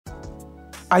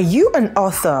Are you an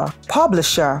author,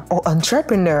 publisher, or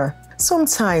entrepreneur?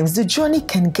 Sometimes the journey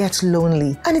can get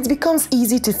lonely and it becomes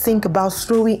easy to think about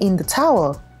throwing in the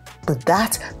towel. But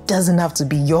that doesn't have to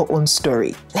be your own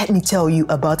story. Let me tell you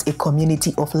about a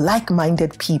community of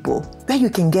like-minded people where you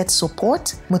can get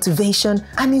support, motivation,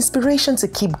 and inspiration to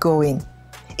keep going.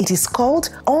 It is called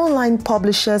Online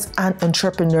Publishers and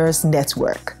Entrepreneurs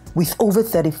Network. With over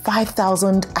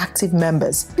 35,000 active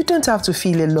members, you don't have to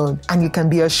feel alone and you can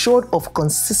be assured of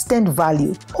consistent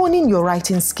value, honing your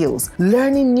writing skills,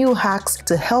 learning new hacks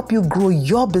to help you grow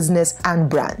your business and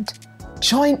brand.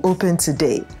 Join Open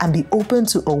today and be open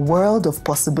to a world of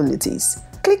possibilities.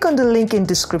 Click on the link in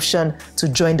description to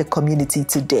join the community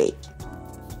today.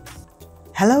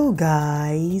 Hello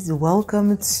guys,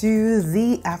 welcome to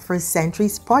the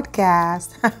Afrocentrist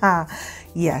podcast.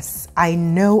 Yes, I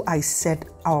know I said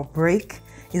our break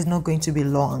is not going to be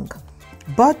long,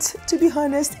 but to be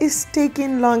honest, it's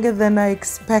taking longer than I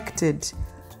expected.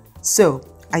 So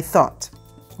I thought,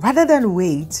 rather than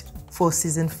wait for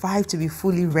season 5 to be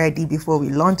fully ready before we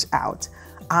launch out,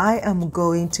 I am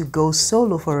going to go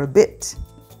solo for a bit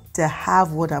to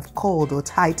have what I've called or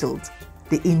titled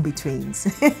the in-betweens.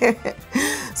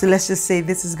 So let's just say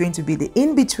this is going to be the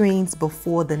in-betweens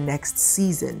before the next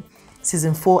season.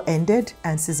 Season 4 ended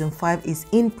and season 5 is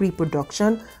in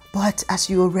pre-production, but as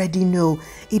you already know,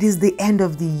 it is the end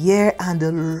of the year and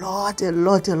a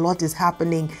lot is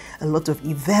happening. A lot of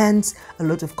events, a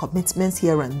lot of commitments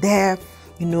here and there,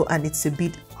 and it's a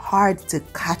bit hard to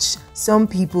catch some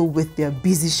people with their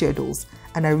busy schedules.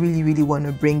 And I really want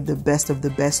to bring the best of the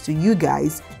best to you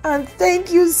guys. And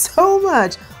thank you so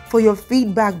much for your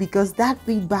feedback, because that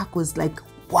feedback was like,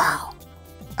 wow,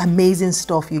 amazing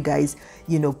stuff you guys,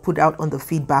 put out on the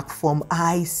feedback form.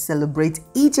 I celebrate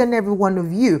each and every one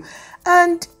of you.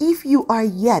 And if you are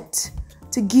yet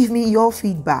to give me your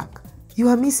feedback, you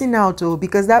are missing out,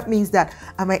 because that means that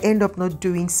I might end up not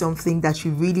doing something that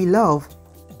you really love,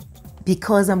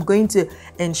 because I'm going to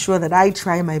ensure that I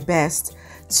try my best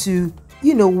to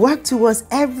work towards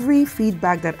every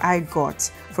feedback that I got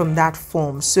from that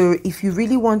form. So if you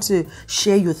really want to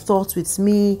share your thoughts with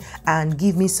me and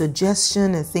give me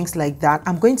suggestions and things like that,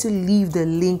 I'm going to leave the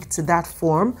link to that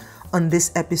form on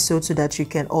this episode so that you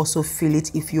can also fill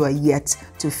it if you are yet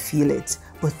to fill it.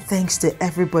 But thanks to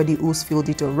everybody who's filled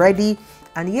it already.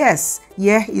 And yes,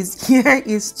 here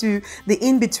is to the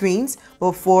in-betweens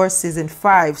before season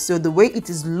 5. So the way it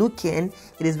is looking,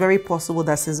 it is very possible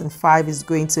that season 5 is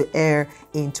going to air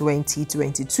in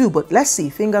 2022. But let's see,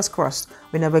 fingers crossed,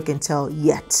 we never can tell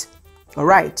yet. All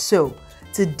right, so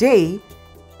today,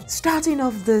 starting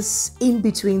off this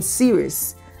in-between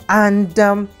series. And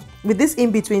with this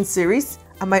in-between series,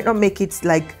 I might not make it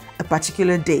like a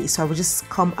particular day. So I will just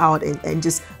come out and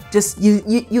just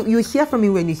you hear from me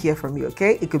when you hear from me,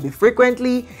 okay? It could be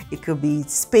frequently, it could be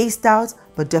spaced out,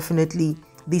 but definitely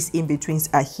these in-betweens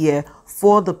are here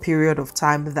for the period of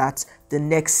time that the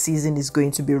next season is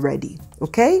going to be ready,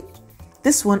 okay?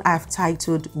 This one I've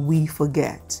titled We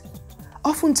Forget.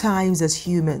 Oftentimes as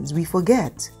humans, we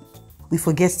forget. We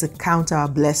forget to count our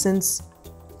blessings.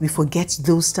 We forget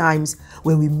those times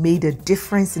when we made a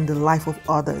difference in the life of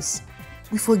others.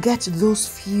 We forget those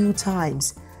few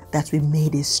times that we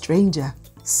made a stranger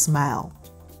smile.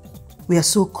 We are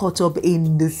so caught up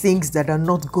in the things that are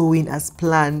not going as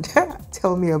planned.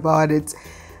 Tell me about it.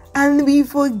 And we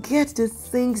forget the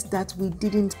things that we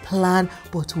didn't plan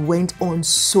but went on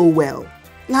so well.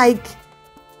 Like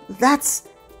that's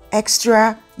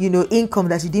extra, income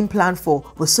that you didn't plan for,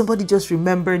 but somebody just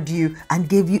remembered you and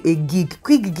gave you a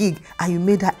quick gig, and you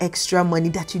made that extra money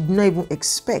that you did not even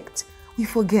expect. We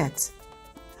forget.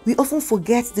 We often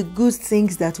forget the good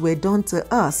things that were done to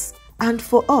us and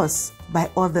for us by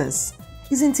others.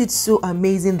 Isn't it so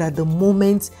amazing that the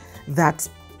moment that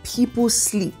people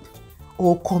sleep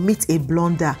or commit a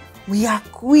blunder, we are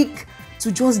quick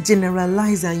to just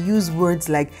generalize and use words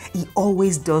like, he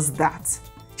always does that,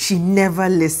 she never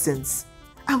listens.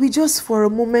 And we just for a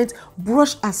moment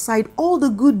brush aside all the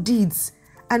good deeds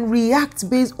and react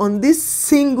based on this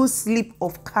single slip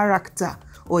of character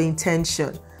or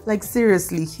intention. Like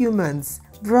seriously, humans,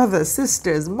 brothers,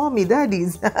 sisters, mommy,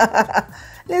 daddies,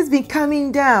 let's be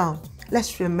calming down.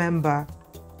 Let's remember,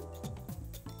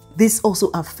 this also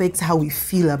affects how we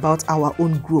feel about our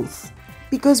own growth,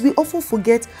 because we often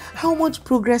forget how much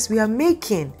progress we are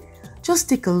making. Just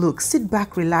take a look, sit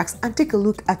back, relax, and take a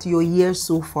look at your year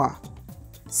so far.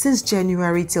 Since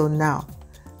January till now,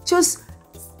 just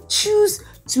choose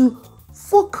to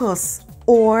focus,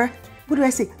 or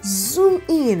zoom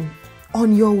in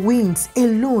on your wins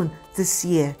alone this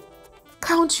year.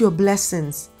 Count your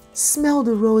blessings, smell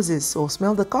the roses or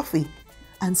smell the coffee,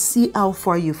 and see how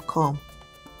far you've come.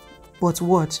 But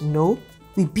what? No,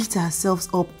 we beat ourselves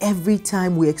up every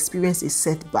time we experience a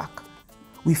setback.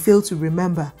 We fail to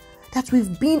remember that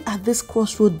we've been at this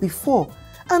crossroad before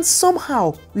and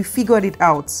somehow we figured it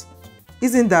out.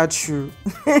 Isn't that true?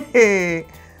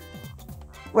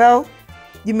 Well,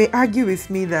 you may argue with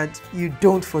me that you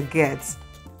don't forget.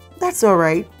 That's all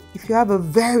right. If you have a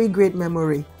very great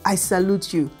memory, I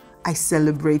salute you. I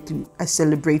celebrate you. I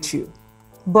celebrate you.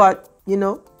 But, you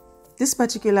know, this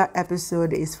particular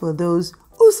episode is for those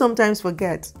who sometimes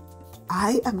forget.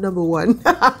 I am number one.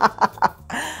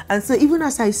 And so even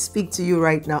as I speak to you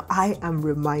right now, I am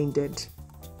reminded.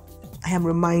 I am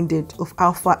reminded of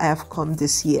how far I have come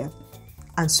this year.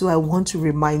 And so I want to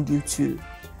remind you too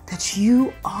that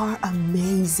you are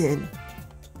amazing.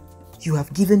 You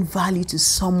have given value to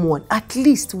someone at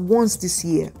least once this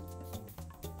year.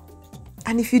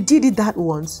 And if you did it that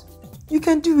once, you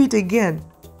can do it again.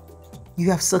 You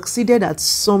have succeeded at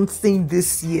something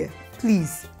this year.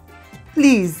 Please,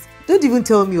 please, don't even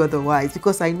tell me otherwise,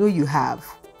 because I know you have.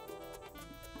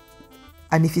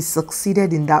 And if you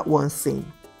succeeded in that one thing,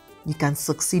 you can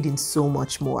succeed in so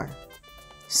much more.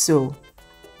 So,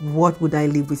 what would I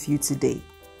leave with you today?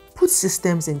 Put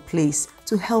systems in place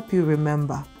to help you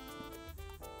remember.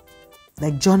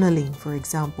 Like journaling, for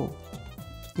example.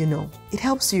 You know, it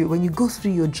helps you. When you go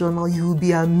through your journal, you will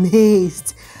be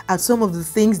amazed at some of the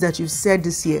things that you've said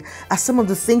this year, at some of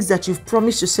the things that you've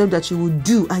promised yourself that you would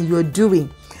do and you're doing,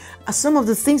 at some of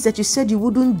the things that you said you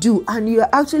wouldn't do and you're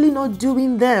actually not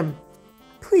doing them.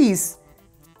 Please,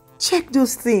 check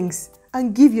those things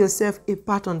and give yourself a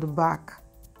pat on the back.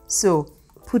 So,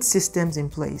 put systems in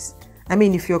place. I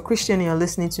mean, if you're a Christian and you're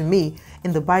listening to me,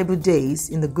 in the Bible days,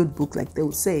 in the good book, like they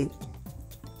would say,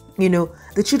 you know,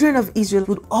 the children of Israel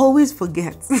would always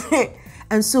forget.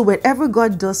 And so whenever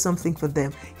God does something for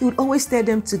them, he would always tell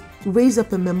them to raise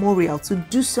up a memorial, to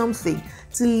do something,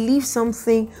 to leave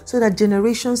something so that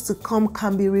generations to come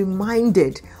can be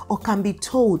reminded or can be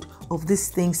told of these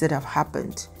things that have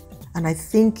happened. And I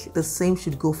think the same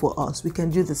should go for us. We can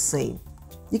do the same.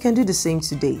 You can do the same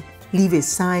today. Leave a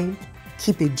sign,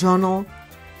 keep a journal,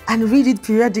 and read it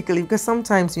periodically, because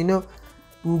sometimes, you know,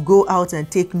 we'll go out and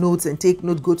take notes,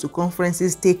 go to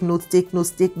conferences, take notes,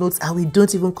 and we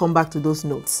don't even come back to those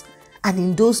notes. And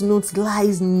in those notes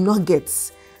lies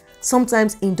nuggets.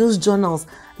 Sometimes in those journals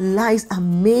lies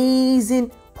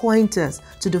amazing pointers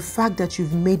to the fact that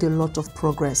you've made a lot of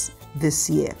progress this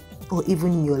year or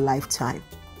even in your lifetime.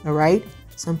 All right?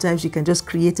 Sometimes you can just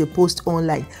create a post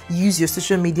online, use your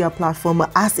social media platform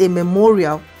as a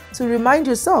memorial to remind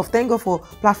yourself. Thank God for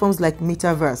platforms like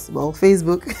Metaverse, well,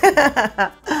 Facebook.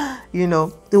 You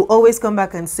know, they'll always come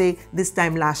back and say this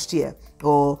time last year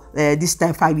or this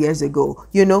time 5 years ago,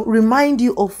 you know, remind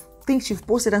you of things you've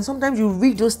posted. And sometimes you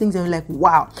read those things and you're like,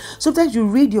 wow. Sometimes you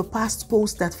read your past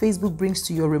posts that Facebook brings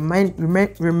to your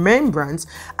remembrance,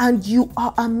 and you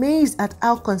are amazed at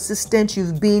how consistent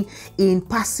you've been in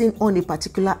passing on a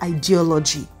particular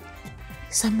ideology.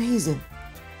 It's amazing.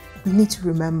 We need to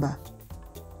remember,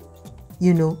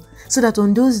 you know, so that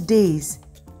on those days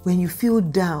when you feel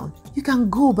down, you can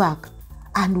go back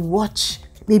and watch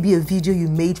maybe a video you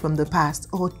made from the past,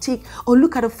 or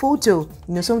look at a photo.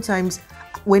 You know, sometimes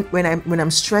when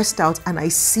I'm stressed out and I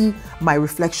see my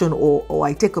reflection, or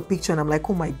I take a picture and I'm like,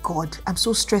 oh my God, I'm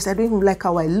so stressed. I don't even like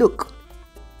how I look.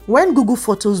 When Google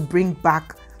Photos bring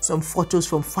back some photos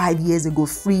from 5 years ago,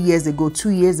 3 years ago, 2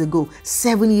 years ago,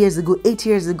 7 years ago, 8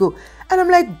 years ago, and I'm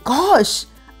like, gosh,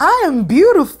 I am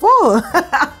beautiful.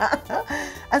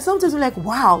 And sometimes I'm like,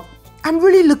 wow, I'm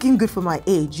really looking good for my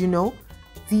age, you know.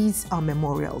 These are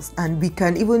memorials, and we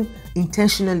can even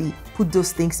intentionally put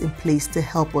those things in place to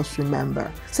help us remember,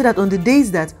 so that on the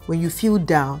days that when you feel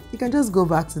down, you can just go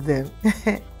back to them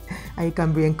and you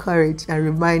can be encouraged and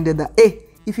reminded that, hey,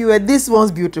 if you were this once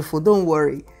beautiful, don't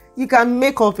worry. You can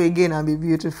make up again and be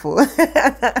beautiful.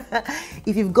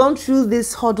 If you've gone through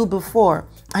this hurdle before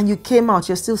and you came out,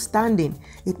 you're still standing,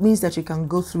 it means that you can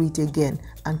go through it again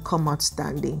and come out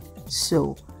standing.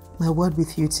 So, my word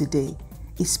with you today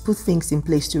is put things in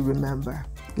place to remember.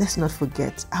 Let's not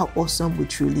forget how awesome we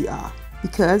truly are.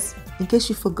 Because, in case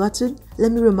you've forgotten,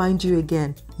 let me remind you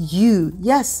again, you,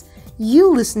 yes,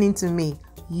 you listening to me,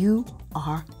 you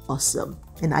are awesome.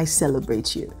 And I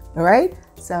celebrate you. All right?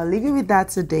 So I'll leave you with that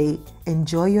today.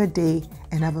 Enjoy your day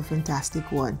and have a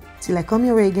fantastic one. Till I come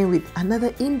your way again with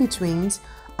another In-Betweens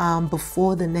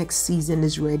before the next season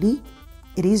is ready.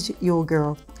 It is your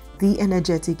girl, the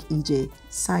energetic EJ,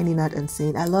 signing out and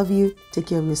saying, I love you. Take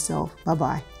care of yourself.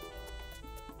 Bye-bye.